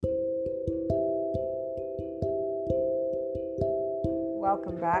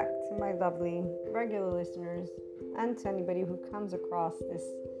Welcome back to my lovely regular listeners and to anybody who comes across this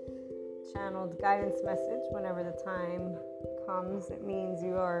channeled guidance message whenever the time comes. It means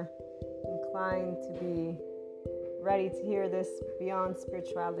you are inclined to be ready to hear this beyond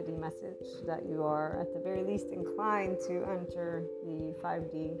spirituality message, that you are at the very least inclined to enter the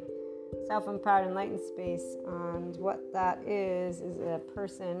 5D self-empowered enlightened space. And what that is a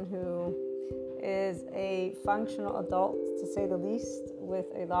person who is a functional adult, to say the least, with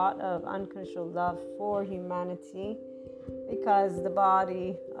a lot of unconditional love for humanity, because the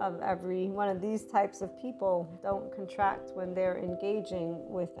body of every one of these types of people don't contract when they're engaging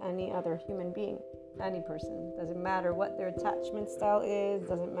with any other human being, any person. Doesn't matter what their attachment style is,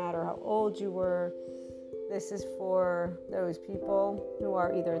 doesn't matter how old you were. This is for those people who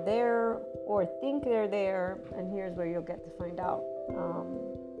are either there or think they're there, and here's where you'll get to find out.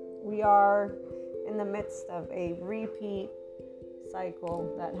 We are in the midst of a repeat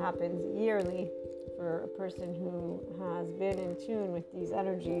cycle that happens yearly for a person who has been in tune with these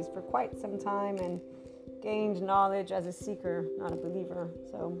energies for quite some time and gained knowledge as a seeker, not a believer.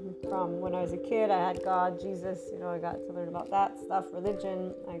 So from when I was a kid, I had God, Jesus, I got to learn about that stuff,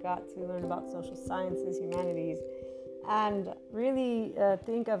 religion. I got to learn about social sciences, humanities, and really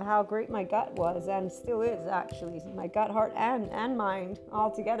think of how great my gut was, and still is actually. My gut, heart, and mind all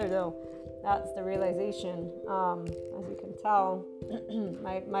together, though. That's the realization. As you can tell,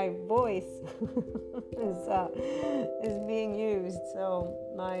 my voice is being used. So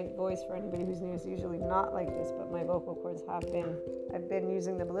my voice, for anybody who's new, is usually not like this, but my vocal cords I've been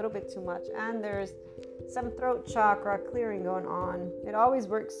using them a little bit too much, and there's some throat chakra clearing going on. It always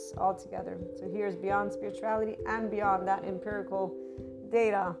works all together. So here's beyond spirituality and beyond that empirical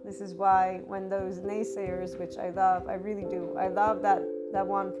data. This is why when those naysayers, which I love, I really do, I love that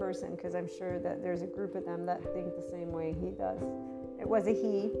one person, because I'm sure that there's a group of them that think the same way he does. It was a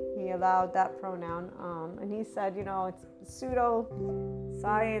he allowed that pronoun, and he said, it's pseudo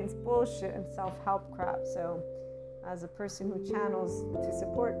science bullshit and self-help crap. So as a person who channels to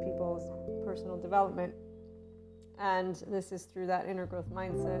support people's personal development, and this is through that inner growth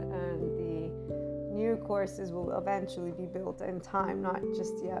mindset, and the new courses will eventually be built in time, not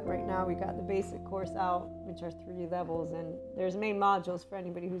just yet. Right now we got the basic course out, which are 3 levels, and there's main modules for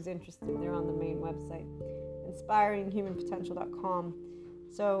anybody who's interested. They're on the main website, inspiringhumanpotential.com.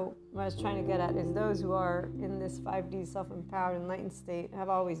 So what I was trying to get at is those who are in this 5D self-empowered enlightened state have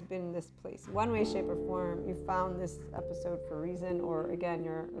always been in this place. One way, shape, or form, you found this episode for a reason, or again,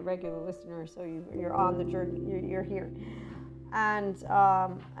 you're a regular listener, so you're on the journey, you're here. And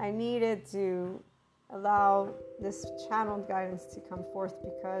I needed to allow this channeled guidance to come forth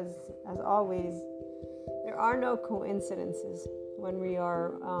because, as always, there are no coincidences when we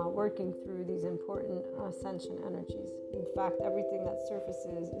are working through these important ascension energies. In fact, everything that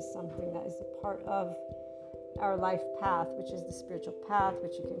surfaces is something that is a part of our life path, which is the spiritual path,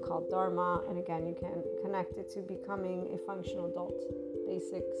 which you can call Dharma. And again, you can connect it to becoming a functional adult.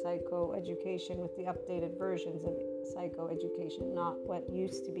 Basic psychoeducation with the updated versions of psychoeducation, not what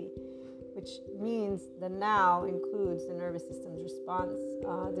used to be, which means the now includes the nervous system's response,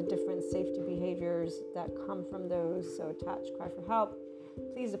 the different safety behaviors that come from those. So attach, cry for help,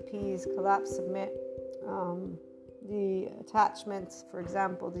 please, appease, collapse, submit. The attachments, for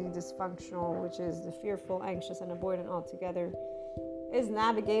example, the dysfunctional, which is the fearful, anxious, and avoidant altogether, is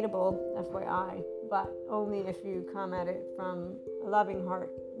navigatable, FYI, but only if you come at it from a loving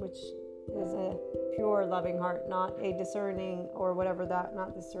heart, which is a pure loving heart, not a discerning or whatever that,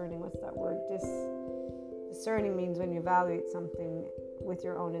 not discerning, what's that word? Discerning means when you evaluate something with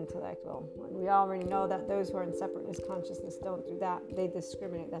your own intellect. Well, we already know that those who are in separateness consciousness don't do that. They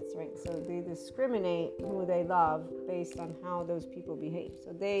discriminate, that's right. So they discriminate who they love based on how those people behave.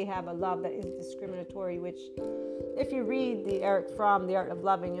 So they have a love that is discriminatory, which if you read the Eric Fromm, The Art of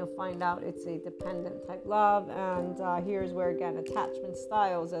Loving, you'll find out it's a dependent type love. And here's where, again, attachment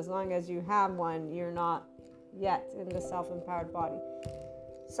styles, as long as you have one, you're not yet in the self-empowered body.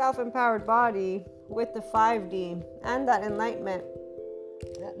 Self-empowered body with the 5D and that enlightenment,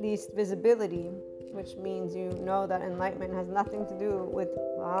 at least visibility, which means you know that enlightenment has nothing to do with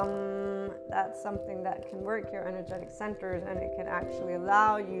that's something that can work your energetic centers, and it can actually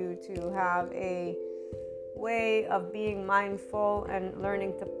allow you to have a way of being mindful and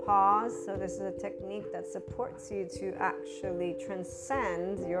learning to pause. So this is a technique that supports you to actually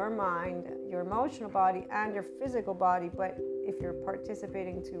transcend your mind, your emotional body, and your physical body, but if you're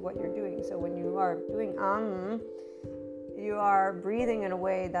participating to what you're doing. So when you are doing you are breathing in a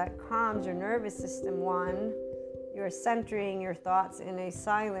way that calms your nervous system, one, You're centering your thoughts in a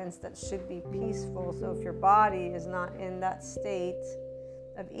silence that should be peaceful. So if your body is not in that state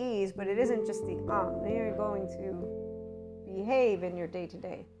of ease, but it isn't just the then you're going to behave in your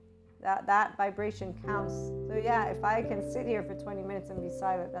day-to-day. That vibration counts. So yeah, if I can sit here for 20 minutes and be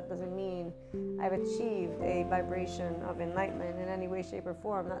silent, that doesn't mean I've achieved a vibration of enlightenment in any way, shape, or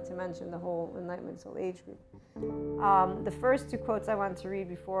form, not to mention the whole Enlightenment Soul Age group. The first two quotes I want to read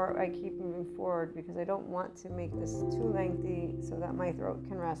before I keep moving forward, because I don't want to make this too lengthy so that my throat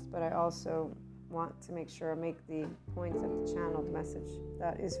can rest, but I also want to make sure I make the points of the channeled message.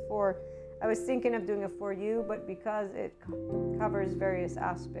 That is for, I was thinking of doing a for you, but because it covers various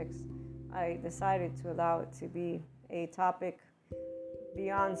aspects, I decided to allow it to be a topic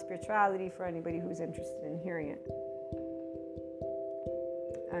beyond spirituality for anybody who's interested in hearing it.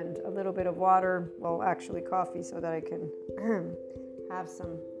 And a little bit of water, well, actually coffee, so that I can have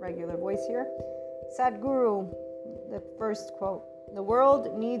some regular voice here. Sadhguru, the first quote: "The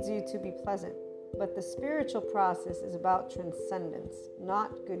world needs you to be pleasant, but the spiritual process is about transcendence,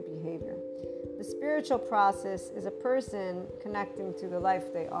 not good behavior. The spiritual process is a person connecting to the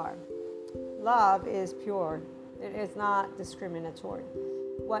life they are. Love is pure. It is not discriminatory.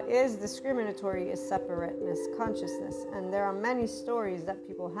 What is discriminatory is separateness, consciousness, and there are many stories that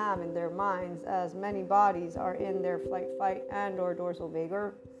people have in their minds, as many bodies are in their flight, fight, and or dorsal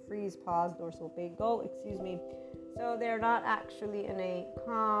vagal, freeze, pause, dorsal vagal, So they're not actually in a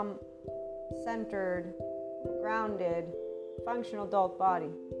calm, centered, grounded, functional adult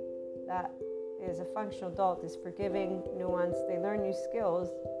body. That is a functional adult, is forgiving, nuanced. They learn new skills.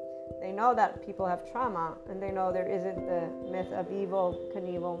 They know that people have trauma, and they know there isn't the myth of evil,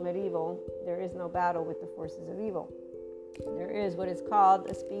 Knievel, medieval. There is no battle with the forces of evil. There is what is called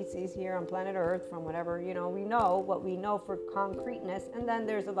a species here on planet Earth, from whatever, we know what we know for concreteness, and then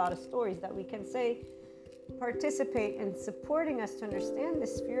there's a lot of stories that we can say participate in supporting us to understand the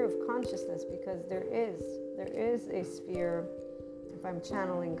sphere of consciousness, because there is a sphere. If I'm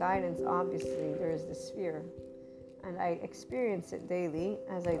channeling guidance, obviously there is the sphere. And I experience it daily,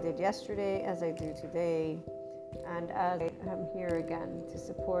 as I did yesterday, as I do today, and as I am here again to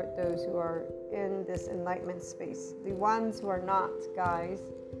support those who are in this enlightenment space. The ones who are not, guys,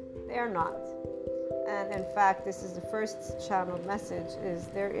 they are not. And in fact, this is the first channeled message, is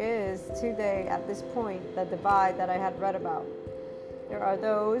there is today, at this point, the divide that I had read about. There are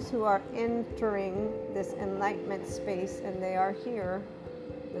those who are entering this enlightenment space, and they are here.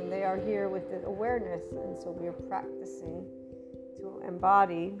 And they are here with the awareness, and so we are practicing to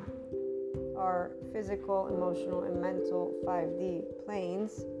embody our physical, emotional, and mental 5D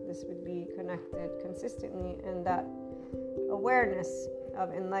planes. This would be connected consistently, and that awareness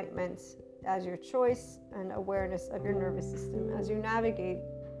of enlightenment as your choice, and awareness of your nervous system as you navigate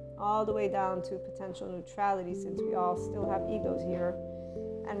all the way down to potential neutrality, since we all still have egos here,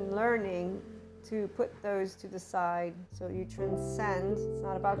 and learning to put those to the side. So you transcend. It's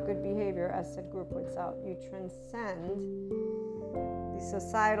not about good behavior, as Sadhguru points out. You transcend these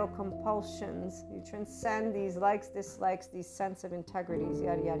societal compulsions. You transcend these likes, dislikes, these sense of integrities,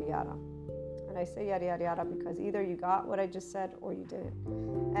 yada, yada, yada. And I say yada, yada, yada because either you got what I just said or you didn't.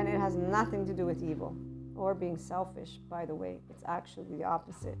 And it has nothing to do with evil or being selfish, by the way. It's actually the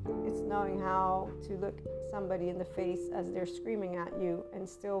opposite. It's knowing how to look somebody in the face as they're screaming at you and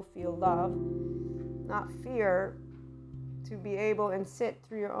still feel love, not fear, to be able and sit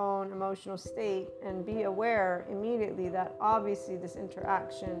through your own emotional state and be aware immediately that obviously this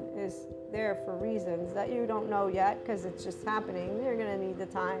interaction is there for reasons that you don't know yet, because it's just happening. You're going to need the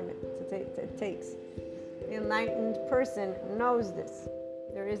time it takes. The enlightened person knows this.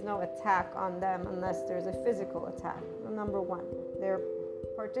 There is no attack on them unless there's a physical attack. Number one, they're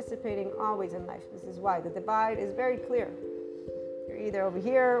participating always in life. This is why the divide is very clear. You're either over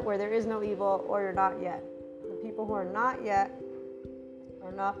here where there is no evil, or you're not yet. The people who are not yet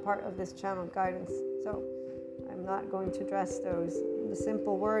are not part of this channeled guidance. So I'm not going to address those. The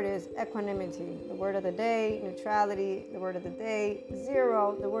simple word is equanimity. The word of the day, neutrality. The word of the day,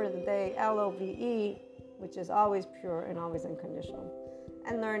 zero. The word of the day, LOVE, which is always pure and always unconditional.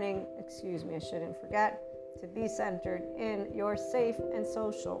 And learning, I shouldn't forget, to be centered in your safe and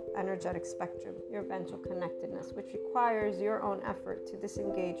social energetic spectrum, your ventral connectedness, which requires your own effort to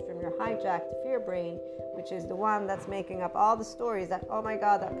disengage from your hijacked fear brain, which is the one that's making up all the stories that, oh my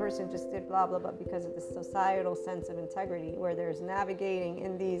God, that person just did blah, blah, blah, because of the societal sense of integrity, where there's navigating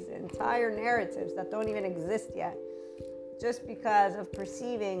in these entire narratives that don't even exist yet, just because of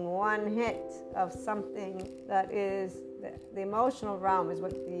perceiving one hit of something that is the emotional realm, is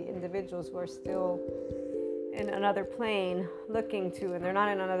what the individuals who are still in another plane looking to, and they're not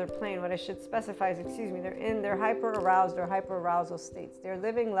in another plane. What I should specify is, they're in their hyper-aroused or hyper-arousal states. They're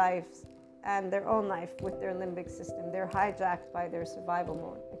living lives and their own life with their limbic system. They're hijacked by their survival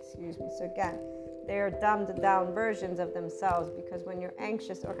mode, So again, they are dumbed down versions of themselves, because when you're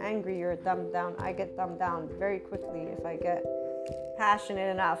anxious or angry, you're dumbed down. I get dumbed down very quickly if I get passionate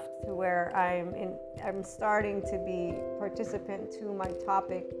enough to where I'm starting to be participant to my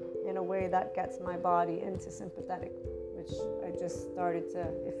topic in a way that gets my body into sympathetic, which I just started to,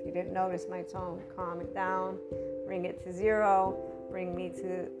 if you didn't notice my tone, calm it down, bring it to zero, bring me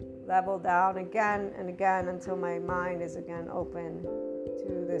to level down again and again until my mind is again open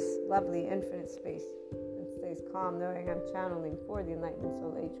to this lovely infinite space and stays calm, knowing I'm channeling for the Enlightenment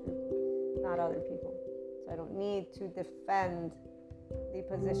Soul Age group, not other people. So I don't need to defend the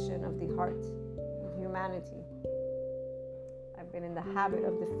position of the heart of humanity. I've been in the habit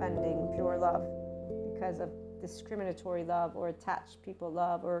of defending pure love because of discriminatory love or attached people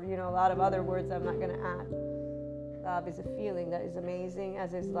love, or a lot of other words I'm not going to add. Love is a feeling that is amazing,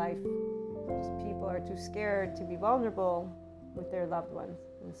 as is life. Just people are too scared to be vulnerable with their loved ones,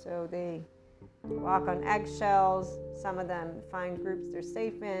 and so they walk on eggshells. Some of them find groups they're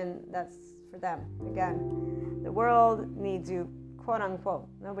safe in. That's for them. Again, the world needs you, quote unquote.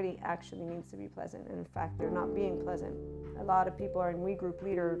 Nobody actually needs to be pleasant, and in fact, they're not being pleasant. A lot of people are in we group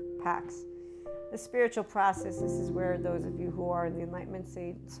leader packs. The spiritual process, this is where those of you who are in the Enlightenment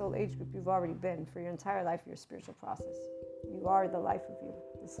Soul Age group, you've already been for your entire life, your spiritual process. You are the life of you.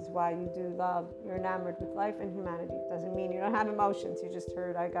 This is why you do love. You're enamored with life and humanity. It doesn't mean you don't have emotions. You just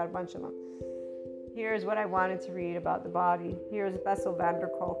heard I got a bunch of them. Here's what I wanted to read about the body. Here's Bessel van der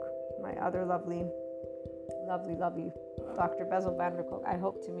Kolk, my other lovely Dr. Bessel van der Kolk. I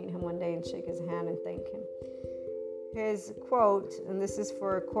hope to meet him one day and shake his hand and thank him. His quote, and this is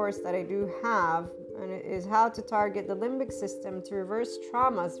for a course that I do have, and it is how to target the limbic system to reverse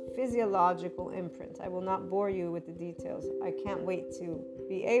trauma's physiological imprint. I will not bore you with the details. I can't wait to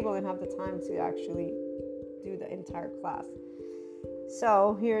be able and have the time to actually do the entire class.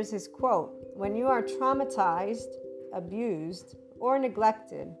 So here's his quote. When you are traumatized, abused, or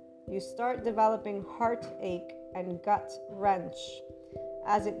neglected, you start developing heartache and gut wrench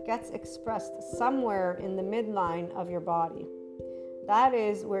as it gets expressed somewhere in the midline of your body. That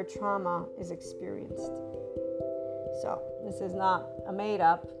is where trauma is experienced. So this is not a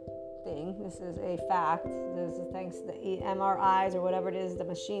made-up thing. This is a fact. This is thanks to the MRIs or whatever it is, the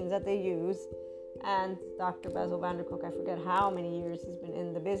machines that they use. And Dr. Bessel van der Kolk, I forget how many years he's been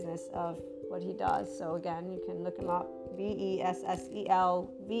in the business of what he does. So again, you can look him up, BESSELVAN,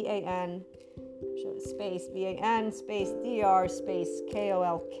 space VAN, space DR, space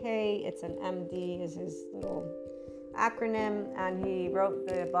KOLK. It's an MD is his little acronym, and he wrote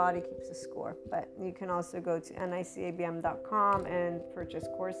The Body Keeps a Score. But you can also go to nicabm.com and purchase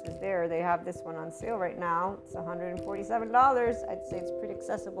courses there. They have this one on sale right now. It's $147. I'd say it's pretty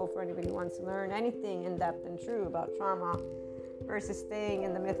accessible for anybody who wants to learn anything in depth and true about trauma versus staying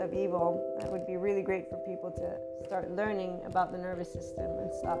in the myth of evil. That would be really great for people to start learning about the nervous system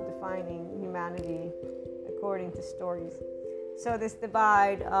and stop defining humanity according to stories. So this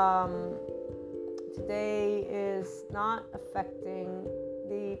divide today is not affecting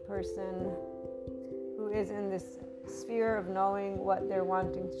the person who is in this sphere of knowing what they're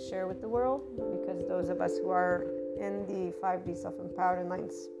wanting to share with the world, because those of us who are in the 5D self-empowered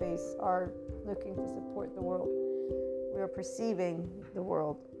enlightened space are looking to support the world. We are perceiving the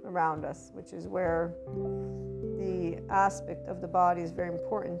world around us, which is where the aspect of the body is very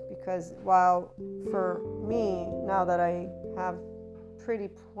important, because while for me, now that I have pretty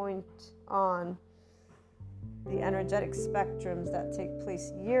point on the energetic spectrums that take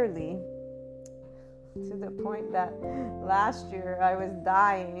place yearly, to the point that last year I was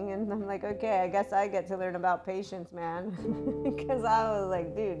dying, and I'm like, okay, I guess I get to learn about patience, man. Because I was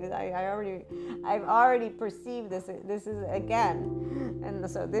like, dude, I've already perceived this is again. And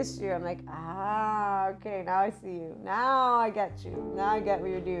so this year I'm like, okay, now I see you. Now I get you. Now I get what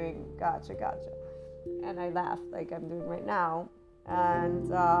you're doing. Gotcha. And I laugh like I'm doing right now.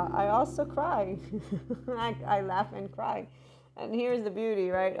 And I also cry. I laugh and cry. And here's the beauty,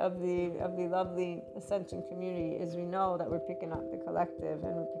 right, of the lovely Ascension community, is we know that we're picking up the collective,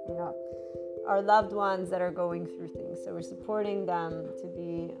 and we're picking up our loved ones that are going through things. So we're supporting them to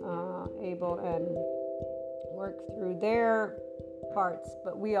be able and work through their parts,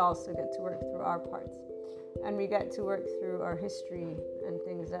 but we also get to work through our parts. And we get to work through our history and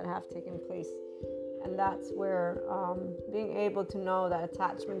things that have taken place. And that's where being able to know that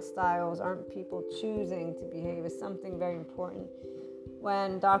attachment styles aren't people choosing to behave is something very important.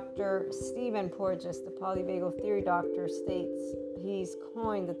 when Dr. Stephen Porges, the polyvagal theory doctor, states he's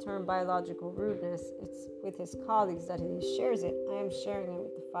coined the term biological rudeness, it's with his colleagues that he shares it. I am sharing it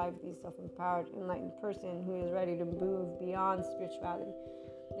with the 5D self-empowered, enlightened person who is ready to move beyond spirituality.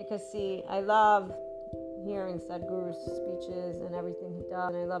 Because see, I love hearing Sadhguru's speeches and everything he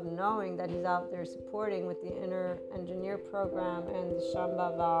does, and I love knowing that he's out there supporting with the Inner Engineer program and the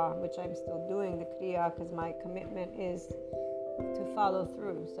Shambhava, which I'm still doing, the Kriya, because my commitment is to follow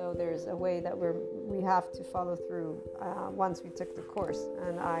through. So there's a way that we have to follow through once we took the course,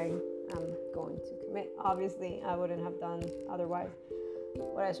 and I am going to commit. Obviously, I wouldn't have done otherwise.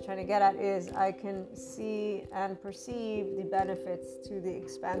 What I was trying to get at is I can see and perceive the benefits to the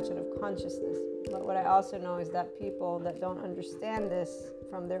expansion of consciousness. But what I also know is that people that don't understand this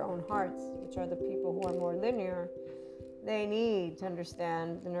from their own hearts, which are the people who are more linear, they need to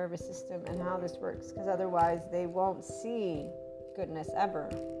understand the nervous system and how this works, because otherwise they won't see goodness ever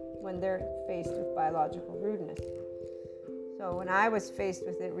when they're faced with biological rudeness. So when I was faced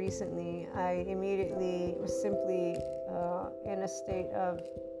with it recently, I immediately was simply in a state of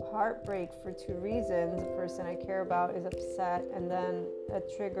heartbreak for two reasons. The person I care about is upset, and then a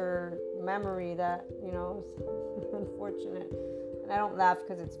trigger memory that, is unfortunate. And I don't laugh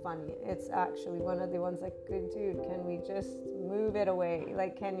because it's funny. It's actually one of the ones like, good dude, can we just move it away?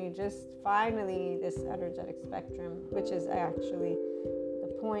 Like, can you just finally, this energetic spectrum, which is actually,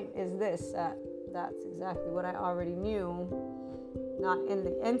 the point is this, that's exactly what I already knew, not in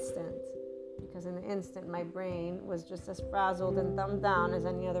the instant, because in the instant my brain was just as frazzled and thumbed down as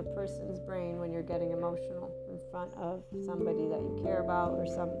any other person's brain when you're getting emotional in front of somebody that you care about, or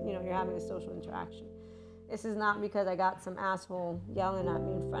you're having a social interaction. This is not because I got some asshole yelling at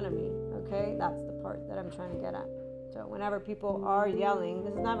me in front of me, okay? That's the part that I'm trying to get at. So whenever people are yelling,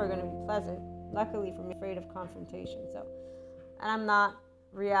 this is never going to be pleasant. Luckily for me, I'm afraid of confrontation. And I'm not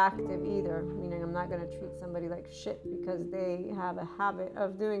reactive either, meaning I'm not going to treat somebody like shit because they have a habit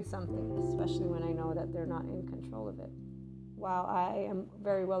of doing something, especially when I know that they're not in control of it. While I am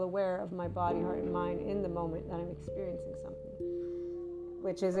very well aware of my body, heart, and mind in the moment that I'm experiencing something,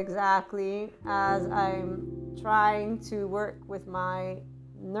 which is exactly as I'm trying to work with my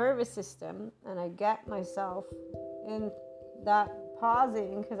nervous system, and I get myself in that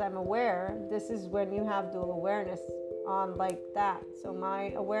pausing because I'm aware. This is when you have dual awareness on like that. So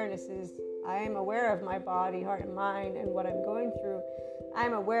my awareness is, I am aware of my body, heart, and mind and what I'm going through.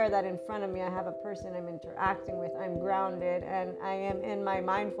 I'm aware that in front of me I have a person I'm interacting with. I'm grounded, and I am in my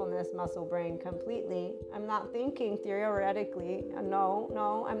mindfulness muscle brain completely. I'm not thinking theoretically.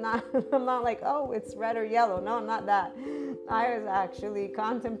 No, I'm not. I'm not like, oh, it's red or yellow. No, I'm not that. I was actually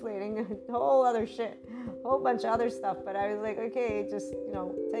contemplating a whole other shit, a whole bunch of other stuff. But I was like, okay, just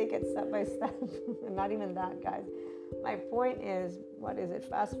take it step by step. And not even that, guys. My point is, what is it?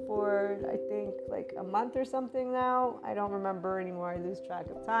 Fast forward, I think like a month or something now. I don't remember anymore. I lose track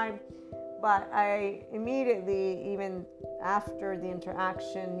of time. But I immediately, even after the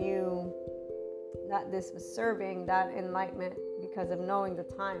interaction, knew that this was serving that enlightenment because of knowing the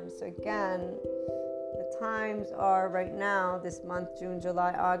times. So again, the times are right now, this month, June,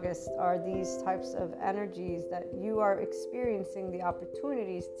 July, August, are these types of energies that you are experiencing the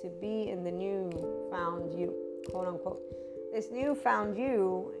opportunities to be in the new found you. Quote unquote. This newfound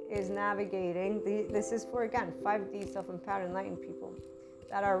you is navigating. This is for, again, 5D self-empowered enlightened people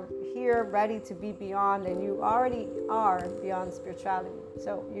that are here ready to be beyond, and you already are beyond spirituality.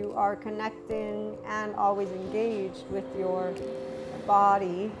 So you are connecting and always engaged with your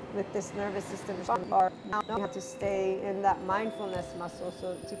body, with this nervous system. Now you have to stay in that mindfulness muscle,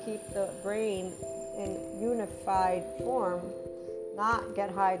 so to keep the brain in unified form, not get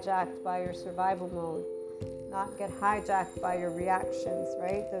hijacked by your survival mode, not get hijacked by your reactions,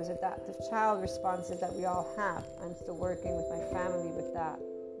 right? Those adaptive child responses that we all have. I'm still working with my family with that.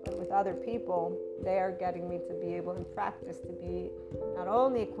 But with other people, they are getting me to be able in practice to be not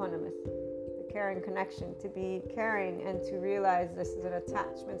only equanimous, the caring connection, to be caring and to realize this is an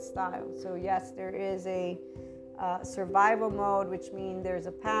attachment style. So yes, there is a survival mode, which means there's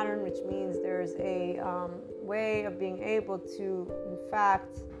a pattern, which means there's a way of being able to, in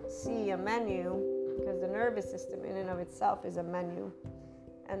fact, see a menu, because the nervous system in and of itself is a menu,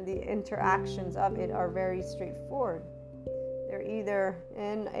 and the interactions of it are very straightforward. They're either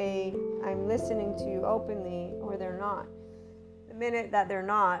in a I'm listening to you openly, or they're not. The minute that they're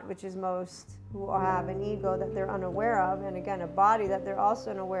not, which is most who have an ego that they're unaware of, and again a body that they're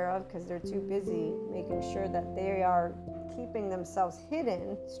also unaware of because they're too busy making sure that they are keeping themselves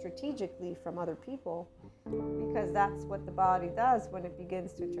hidden strategically from other people, because that's what the body does when it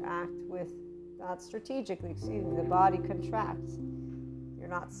begins to interact with, not strategically, the body contracts.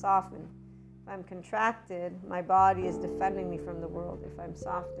 not softened. If I'm contracted, my body is defending me from the world. If I'm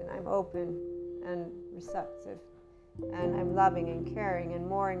softened, I'm open and receptive, and I'm loving and caring and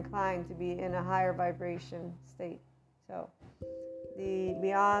more inclined to be in a higher vibration state. So the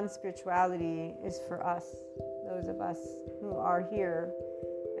beyond spirituality is for us, those of us who are here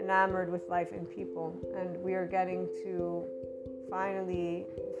enamored with life and people, and we are getting to finally,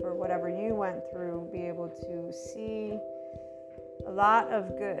 for whatever you went through, be able to see a lot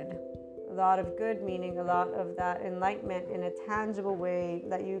of good, meaning a lot of that enlightenment in a tangible way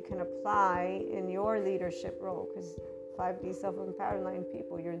that you can apply in your leadership role. Because 5D self-empowered enlightened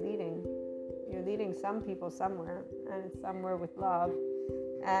people, you're leading some people somewhere, and it's somewhere with love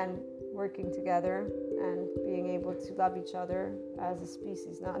and working together and being able to love each other as a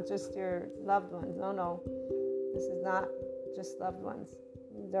species, not just your loved ones. No, this is not just loved ones.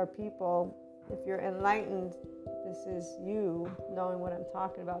 They're people. If you're enlightened, this is you knowing what I'm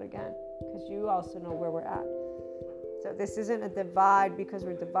talking about again, because you also know where we're at. So this isn't a divide because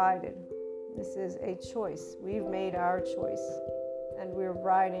we're divided. This is a choice. We've made our choice, and we're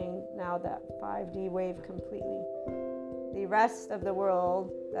riding now that 5D wave completely. The rest of the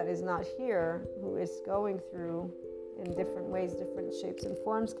world that is not here, who is going through in different ways, different shapes and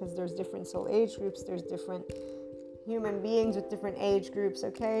forms, because there's different soul age groups, there's different human beings with different age groups,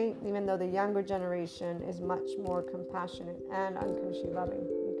 okay? Even though the younger generation is much more compassionate and unconditionally loving,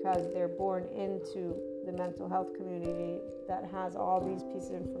 because they're born into the mental health community that has all these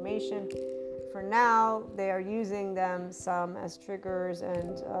pieces of information. For now, they are using them, some as triggers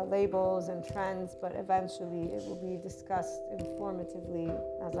and labels and trends, but eventually it will be discussed informatively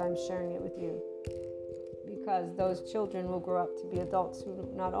as I'm sharing it with you. Because those children will grow up to be adults who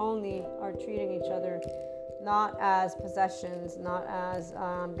not only are treating each other not as possessions, not as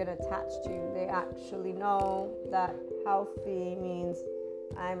I'm going to attach to you. They actually know that healthy means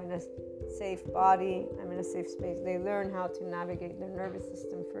I'm in a safe body, I'm in a safe space. They learn how to navigate their nervous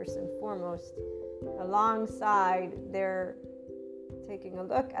system first and foremost. Alongside, they're taking a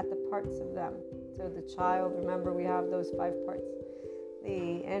look at the parts of them. So the child, remember we have those 5 parts.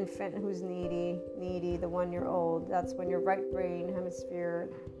 The infant who's needy, the 1-year-old, that's when your right brain hemisphere,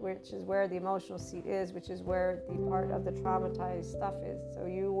 which is where the emotional seat is, which is where the part of the traumatized stuff is. So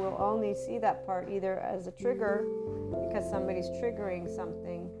you will only see that part either as a trigger because somebody's triggering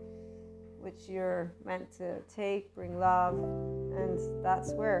something which you're meant to take, bring love, and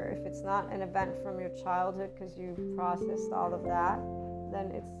that's where, if it's not an event from your childhood because you processed all of that, then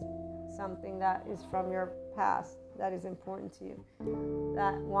it's something that is from your past that is important to you,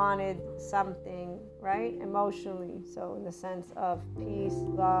 that wanted something, right, emotionally, so in the sense of peace,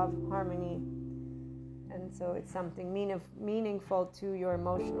 love, harmony, and so it's something meaningful to your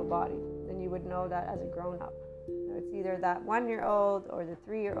emotional body, then you would know that as a grown-up. So it's either that 1-year-old or the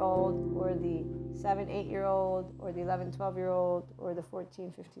 3-year-old or the 7-8-year-old or the 11-12-year-old or the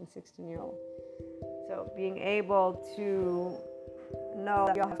 14, 15, 16-year-old. So being able to know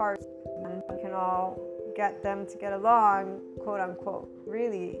that your hearts can all get them to get along, quote unquote.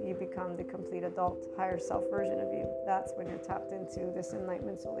 Really, you become the complete adult, higher self version of you. That's when you're tapped into this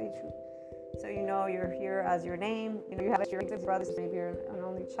enlightenment soul age group. So you know you're here as your name. You know you have your brothers, maybe you're an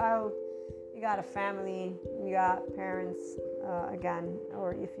only child. You got a family. You got parents. Again,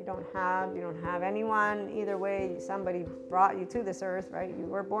 or if you don't have anyone. Either way, somebody brought you to this earth, right? You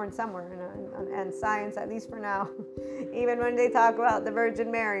were born somewhere, and science, at least for now, even when they talk about the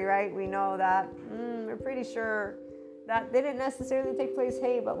Virgin Mary, right? We know that we're pretty sure that didn't necessarily take place.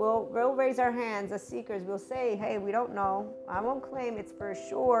 Hey, but we'll raise our hands as seekers. We'll say, hey, we don't know. I won't claim it's for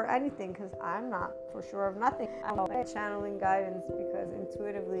sure anything because I'm not for sure of nothing. I'm channeling guidance because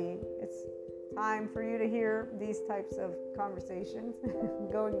intuitively it's time for you to hear these types of conversations,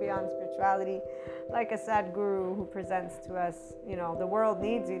 going beyond spirituality, like a Sadhguru who presents to us, the world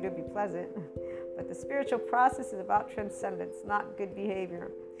needs you to be pleasant, but the spiritual process is about transcendence, not good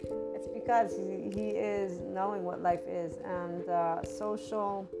behavior. It's because he is knowing what life is, and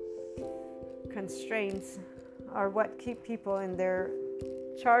social constraints are what keep people in their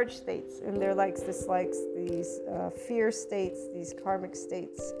charge states, in their likes, dislikes, these fear states, these karmic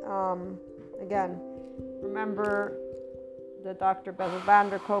states. Again, remember the Dr. Bessel van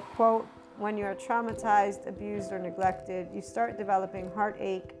der Kolk quote, when you are traumatized, abused, or neglected, you start developing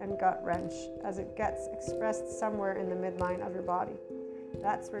heartache and gut wrench as it gets expressed somewhere in the midline of your body.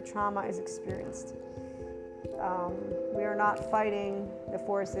 That's where trauma is experienced. We are not fighting the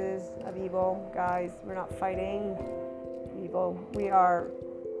forces of evil, guys. We're not fighting evil. We are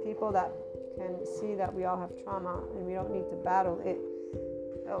people that can see that we all have trauma and we don't need to battle it.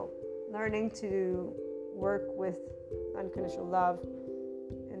 So learning to work with unconditional love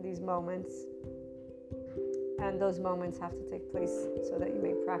these moments. And those moments have to take place so that you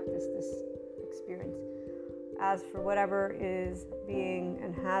may practice this experience. As for whatever is being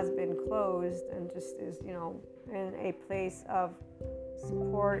and has been closed and just is, in a place of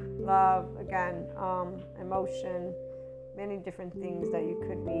support, love, again, emotion, many different things that you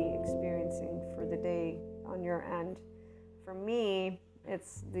could be experiencing for the day on your end. For me,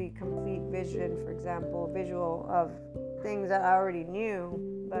 it's the complete vision, for example, visual of things that I already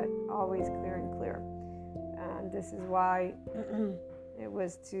knew, but always clear and clear. And this is why it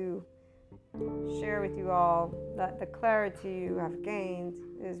was to share with you all that the clarity you have gained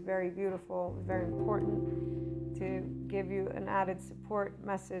is very beautiful, very important, to give you an added support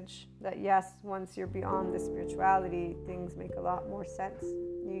message that yes, once you're beyond the spirituality, things make a lot more sense.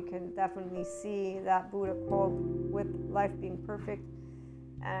 You can definitely see that Buddha quote with life being perfect,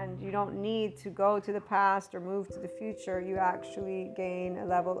 and you don't need to go to the past or move to the future. You actually gain a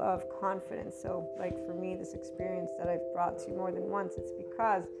level of confidence. So like for me, this experience that I've brought to you more than once, it's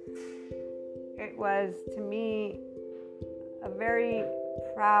because it was, to me, a very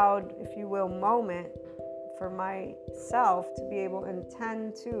proud, if you will, moment for myself to be able to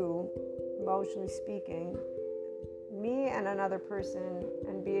intend to, emotionally speaking, me and another person,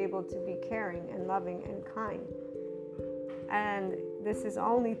 and be able to be caring and loving and kind. And this is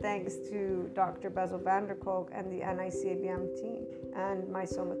only thanks to Dr. Bessel van der Kolk and the NICABM team and my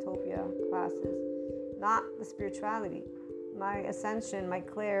Somatopia classes, not the spirituality. My ascension, my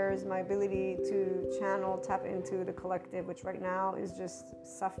clairs, my ability to channel, tap into the collective, which right now is just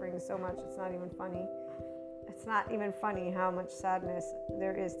suffering so much. It's not even funny. It's not even funny how much sadness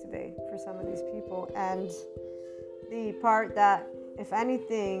there is today for some of these people. And the part that, if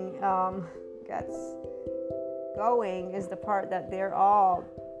anything, gets going is the part that they're all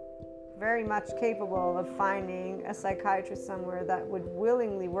very much capable of finding a psychiatrist somewhere that would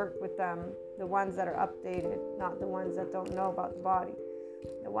willingly work with them, the ones that are updated, not the ones that don't know about the body,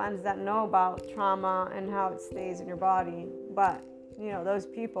 the ones that know about trauma and how it stays in your body. But those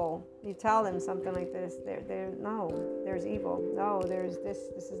people, you tell them something like this, they're no, there's evil, no, there's this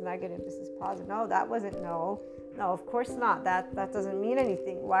is negative, this is positive, no, that wasn't, no, of course not, that doesn't mean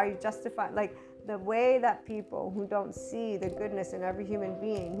anything. Why are you justifying? Like, the way that people who don't see the goodness in every human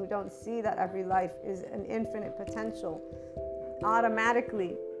being, who don't see that every life is an infinite potential,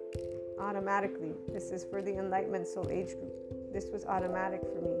 automatically, this is for the Enlightenment Soul Age group. This was automatic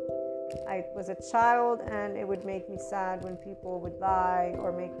for me. I was a child, and it would make me sad when people would lie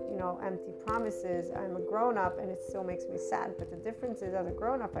or make, empty promises. I'm a grown-up, and it still makes me sad. But the difference is, as a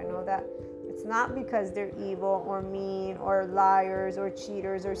grown-up, I know that it's not because they're evil or mean or liars or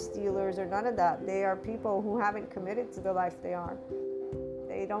cheaters or stealers or none of that. They are people who haven't committed to the life they are.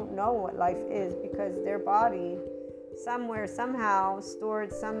 They don't know what life is because their body somewhere, somehow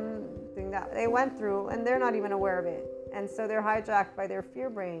stored something that they went through, and they're not even aware of it. And so they're hijacked by their fear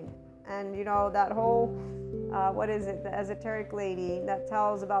brain. And that whole, the esoteric lady that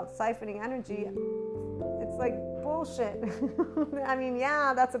tells about siphoning energy, it's like bullshit. I mean,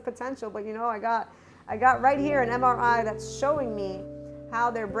 yeah, that's a potential, but I got right here an MRI that's showing me how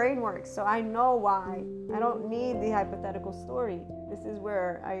their brain works, so I know why. I don't need the hypothetical story. This is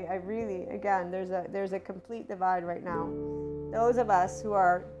where I really, again, there's a complete divide right now. Those of us who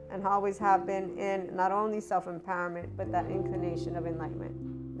are and always have been in not only self-empowerment, but that inclination of enlightenment.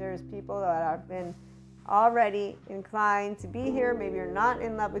 There's people that have been already inclined to be here. Maybe you're not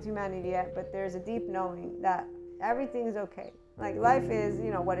in love with humanity yet, but there's a deep knowing that everything's okay. Like, life is,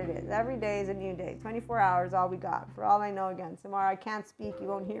 what it is. Every day is a new day. 24 hours, all we got. For all I know, again, tomorrow I can't speak. You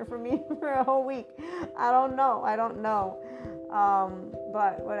won't hear from me for a whole week. I don't know.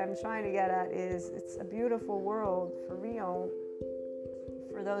 But what I'm trying to get at is, it's a beautiful world for real,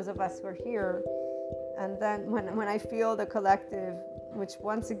 for those of us who are here. And then when I feel the collective, which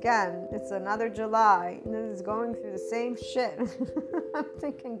once again, it's another July, and this is going through the same shit. I'm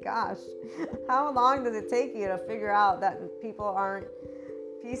thinking, gosh, how long does it take you to figure out that people aren't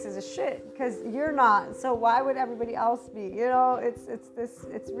pieces of shit? Because you're not. So why would everybody else be?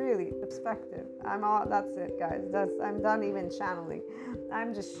 It's really perspective. That's it, guys. I'm done even channeling.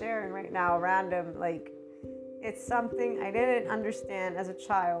 I'm just sharing right now random, it's something I didn't understand as a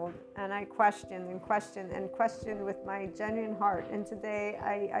child, and I questioned with my genuine heart. And today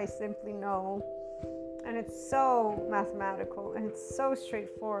I simply know, and it's so mathematical and it's so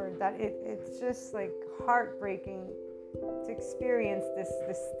straightforward that it's just like heartbreaking to experience this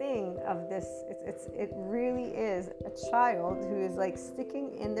thing of this. It really is a child who is like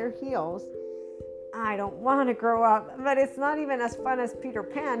sticking in their heels I don't want to grow up. But it's not even as fun as Peter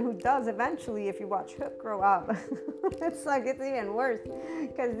Pan, who does eventually, if you watch Hook, grow up. It's even worse,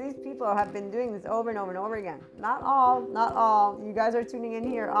 because these people have been doing this over and over and over again. Not all. You guys are tuning in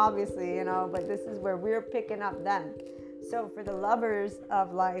here, obviously, but this is where we're picking up them. So for the lovers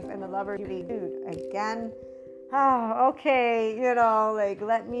of life and the lovers of beauty, dude, again, okay,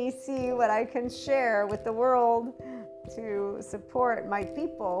 let me see what I can share with the world to support my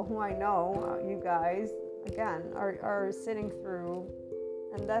people who I know, you guys, again, are sitting through,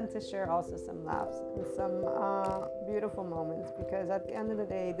 and then to share also some laughs and some beautiful moments, because at the end of the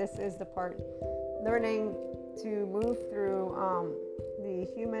day, this is the part, learning to move through the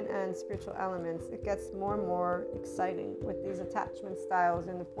human and spiritual elements. It gets more and more exciting with these attachment styles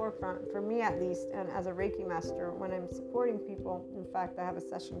in the forefront, for me at least, and as a Reiki master, when I'm supporting people. In fact, I have a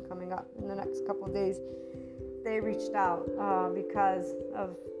session coming up in the next couple of days. They reached out because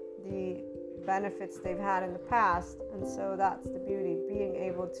of the benefits they've had in the past, and so that's the beauty, being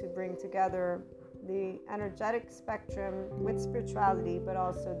able to bring together the energetic spectrum with spirituality, but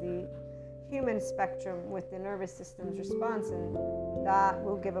also the human spectrum with the nervous system's response, and that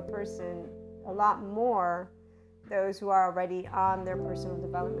will give a person a lot more, those who are already on their personal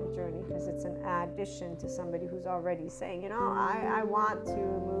development journey, because it's an addition to somebody who's already saying, I want to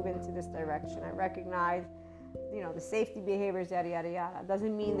move into this direction. I recognize the safety behaviors, yada, yada, yada.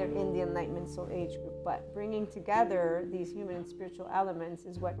 Doesn't mean they're in the Enlightenment Soul Age group, but bringing together these human and spiritual elements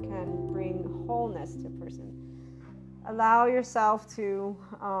is what can bring wholeness to a person. Allow yourself to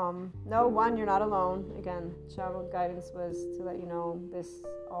know, one, you're not alone. Again, channel guidance was to let you know this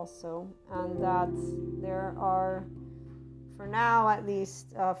also, and that there are, for now at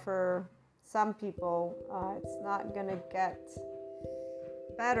least, for some people, it's not going to get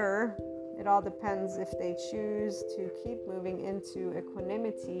better. It all depends if they choose to keep moving into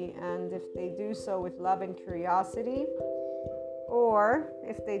equanimity, and if they do so with love and curiosity, or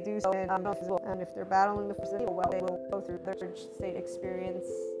if they do so and if they're battling the physical, well, they will go through the third state experience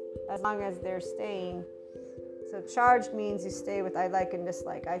as long as they're staying. So charged means you stay with I like and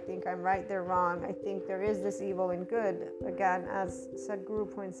dislike. I think I'm right, they're wrong. I think there is this evil and good. Again, as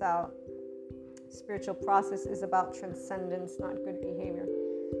Sadhguru points out, spiritual process is about transcendence, not good behavior.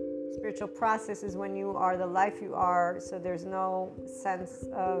 Spiritual process is when you are the life you are, so there's no sense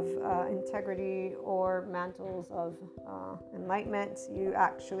of integrity or mantles of enlightenment. You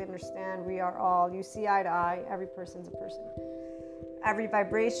actually understand we are all, you see eye to eye, every person's a person. Every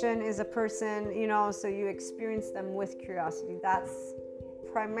vibration is a person, so you experience them with curiosity. That's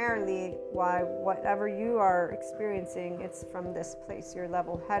primarily why whatever you are experiencing, it's from this place. You're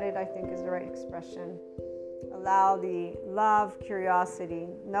level-headed, I think is the right expression. Allow the love, curiosity.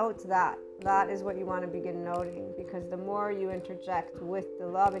 Note that. That is what you want to begin noting, because the more you interject with the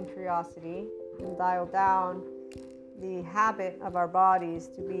love and curiosity and dial down the habit of our bodies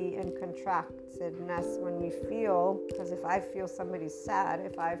to be in contractedness when we feel, because if I feel somebody's sad,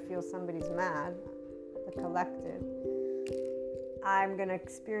 if I feel somebody's mad, the collective, I'm going to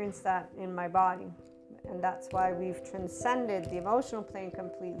experience that in my body. And that's why we've transcended the emotional plane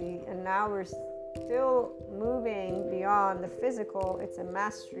completely, and now we're still moving beyond the physical. It's a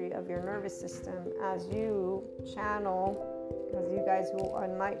mastery of your nervous system as you channel, because you guys who are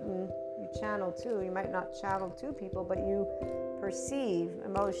enlightened, you channel too. You might not channel to people, but you perceive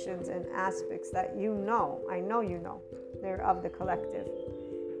emotions and aspects that I know you know. They're of the collective.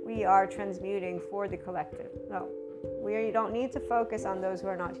 We are transmuting for the collective. No, we don't need to focus on those who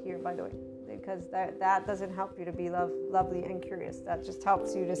are not here, by the way, because that doesn't help you to be lovely and curious. That just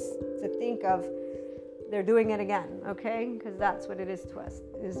helps you to think of they're doing it again, okay? Because that's what it is to us,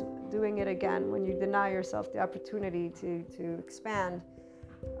 is doing it again when you deny yourself the opportunity to expand.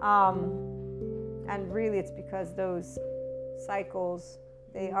 And really it's because those cycles,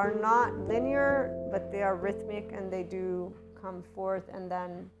 they are not linear, but they are rhythmic, and they do come forth. And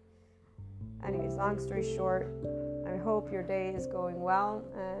then, anyways, long story short, I hope your day is going well,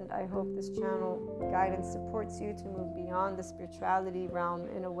 and I hope this channel guidance supports you to move beyond the spirituality realm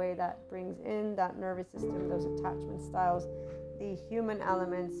in a way that brings in that nervous system, those attachment styles, the human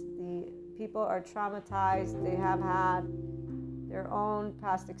elements. The people are traumatized, they have had their own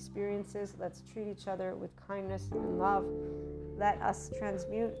past experiences. Let's treat each other with kindness and love. Let us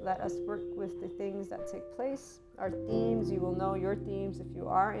transmute, let us work with the things that take place. Our themes, you will know your themes if you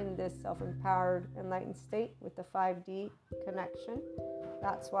are in this self-empowered, enlightened state with the 5D connection.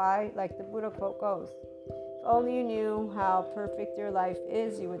 That's why, like the Buddha quote goes, if only you knew how perfect your life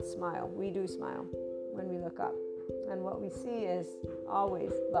is, you would smile. We do smile when we look up. And what we see is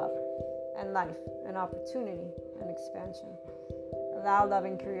always love and life and opportunity and expansion. allow love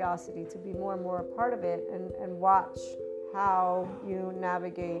and curiosity to be more and more a part of it, and watch how you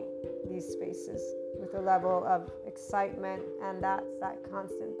navigate these spaces with a level of excitement, and that's that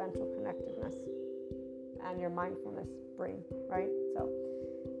constant ventral connectedness and your mindfulness bring, right? So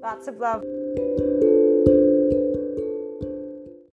lots of love.